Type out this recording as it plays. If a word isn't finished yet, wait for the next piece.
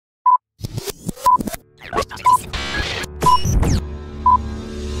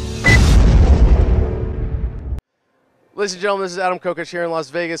Ladies and gentlemen, this is Adam Kokich here in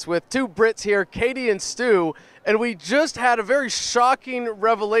Las Vegas with two Brits here, Katie and Stu, and we just had a very shocking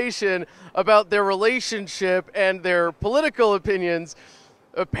revelation about their relationship and their political opinions.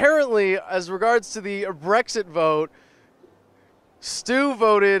 Apparently, as regards to the Brexit vote, Stu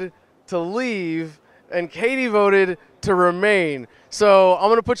voted to leave and Katie voted to remain. So I'm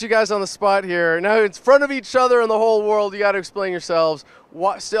going to put you guys on the spot here. Now, in front of each other and the whole world, you got to explain yourselves.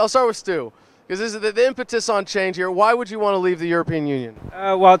 I'll start with Stu. Because this is the impetus on change here. Why would you want to leave the European Union?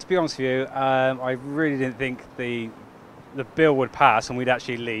 Well, to be honest with you, I really didn't think the bill would pass and we'd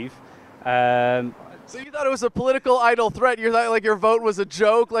actually leave. So you thought it was a political idle threat? You thought like your vote was a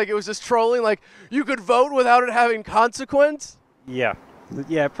joke, like it was just trolling, like you could vote without it having consequence? Yeah,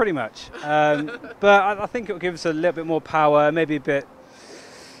 pretty much. But I think it will give us a little bit more power, maybe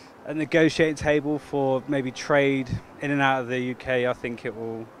a negotiating table for maybe trade in and out of the UK. I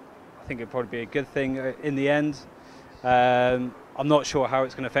think it'd probably be a good thing in the end. I'm not sure how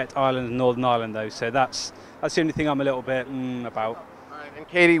it's going to affect Ireland and Northern Ireland though, so that's the only thing I'm a little bit about. All right, and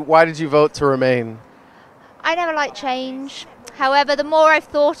Katie, why did you vote to remain? I never like change. However, the more I've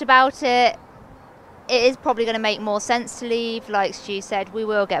thought about it, it is probably going to make more sense to leave. Like Stu said, we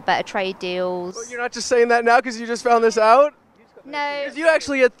will get better trade deals. Well, you're not just saying that now because you just found this out? No. Because you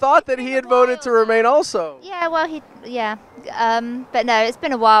actually had thought that he had voted to remain also. Yeah, well, but no, it's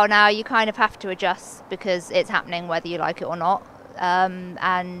been a while now. You kind of have to adjust because it's happening whether you like it or not.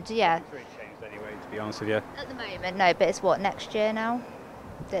 And yeah. It's really changed anyway, to be honest with you. At the moment, no, but it's what, next year now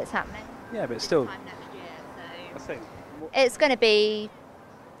that it's happening? Yeah, but still. This time next year, I think. it's going to be,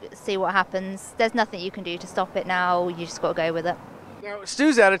 see what happens. There's nothing you can do to stop it now. You just got to go with it. Now,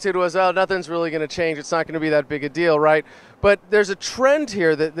 Stu's attitude was, oh, nothing's really going to change. It's not going to be that big a deal, right? But there's a trend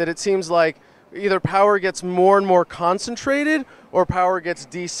here that it seems like either power gets more and more concentrated or power gets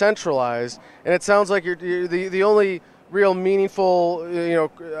decentralized. And it sounds like the only real meaningful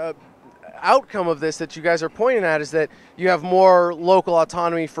outcome of this that you guys are pointing at is that you have more local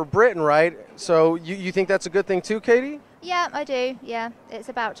autonomy for Britain, right? So you think that's a good thing too, Katie? Yeah, I do. Yeah, it's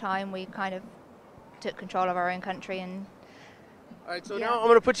about time we kind of took control of our own country. And all right, so now I'm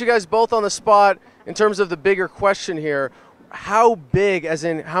going to put you guys both on the spot in terms of the bigger question here. How big, as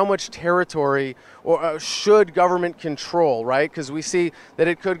in how much territory or should government control, right? Because we see that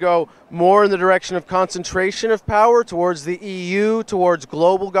it could go more in the direction of concentration of power towards the EU, towards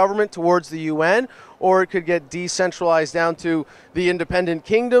global government, towards the UN, or it could get decentralized down to the independent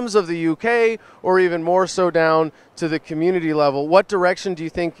kingdoms of the UK, or even more so down to the community level. What direction do you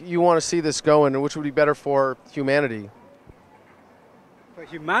think you want to see this go in, and which would be better for humanity? For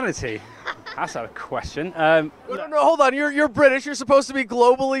humanity? That's a question. No, hold on. You're British. You're supposed to be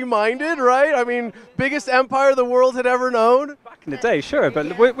globally minded, right? I mean, biggest empire the world had ever known. Back in the day, sure,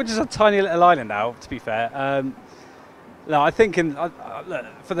 but we're just a tiny little island now, to be fair. No, I think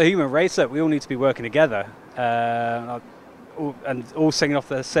for the human race, look, we all need to be working together and all singing off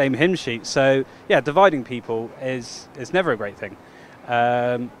the same hymn sheet. So, yeah, dividing people is never a great thing.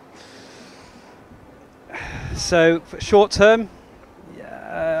 So, for short term,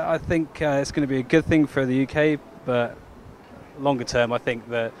 I think it's going to be a good thing for the UK, but longer term, I think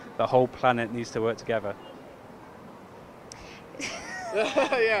the whole planet needs to work together.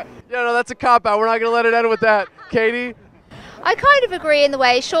 Yeah, no, that's a cop-out. We're not going to let it end with that. Katie? I kind of agree in the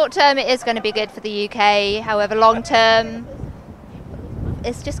way. Short term, it is going to be good for the UK. However, long term,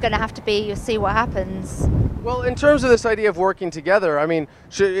 it's just going to have to be, you'll see what happens. Well, in terms of this idea of working together, I mean,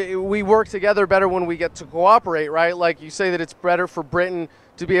 we work together better when we get to cooperate, right? Like you say that it's better for Britain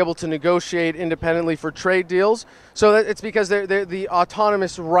to be able to negotiate independently for trade deals. So it's because the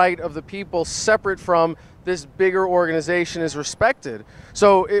autonomous right of the people separate from this bigger organization is respected.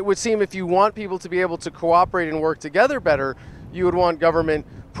 So it would seem if you want people to be able to cooperate and work together better, you would want government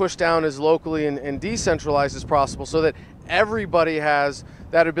pushed down as locally and decentralized as possible so that everybody has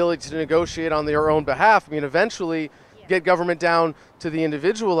that ability to negotiate on their own behalf. I mean, eventually get government down to the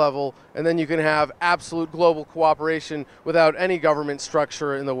individual level, and then you can have absolute global cooperation without any government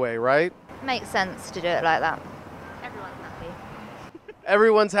structure in the way, right? Makes sense to do it like that. Everyone's happy.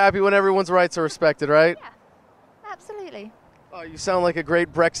 Everyone's happy when everyone's rights are respected, right? Yeah, absolutely. Oh, you sound like a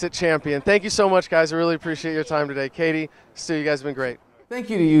great Brexit champion. Thank you so much, guys. I really appreciate your time today. Katie, Stu, you guys have been great. Thank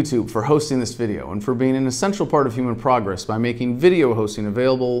you to YouTube for hosting this video and for being an essential part of human progress by making video hosting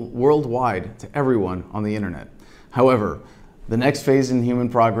available worldwide to everyone on the internet. However, the next phase in human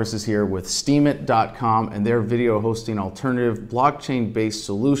progress is here with Steemit.com and their video hosting alternative blockchain-based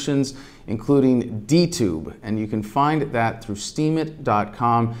solutions. including DTube, and you can find that through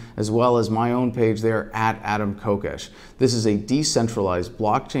steemit.com, as well as my own page there at Adam Kokesh. This is a decentralized,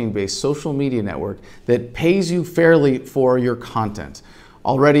 blockchain-based social media network that pays you fairly for your content.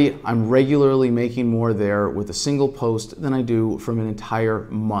 Already, I'm regularly making more there with a single post than I do from an entire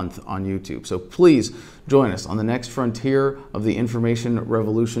month on YouTube. So please join us on the next frontier of the information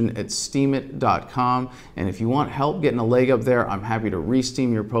revolution at steemit.com. And if you want help getting a leg up there, I'm happy to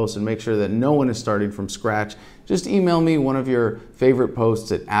re-steam your posts and make sure that no one is starting from scratch. Just email me one of your favorite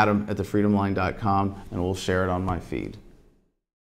posts at adam@thefreedomline.com and we'll share it on my feed.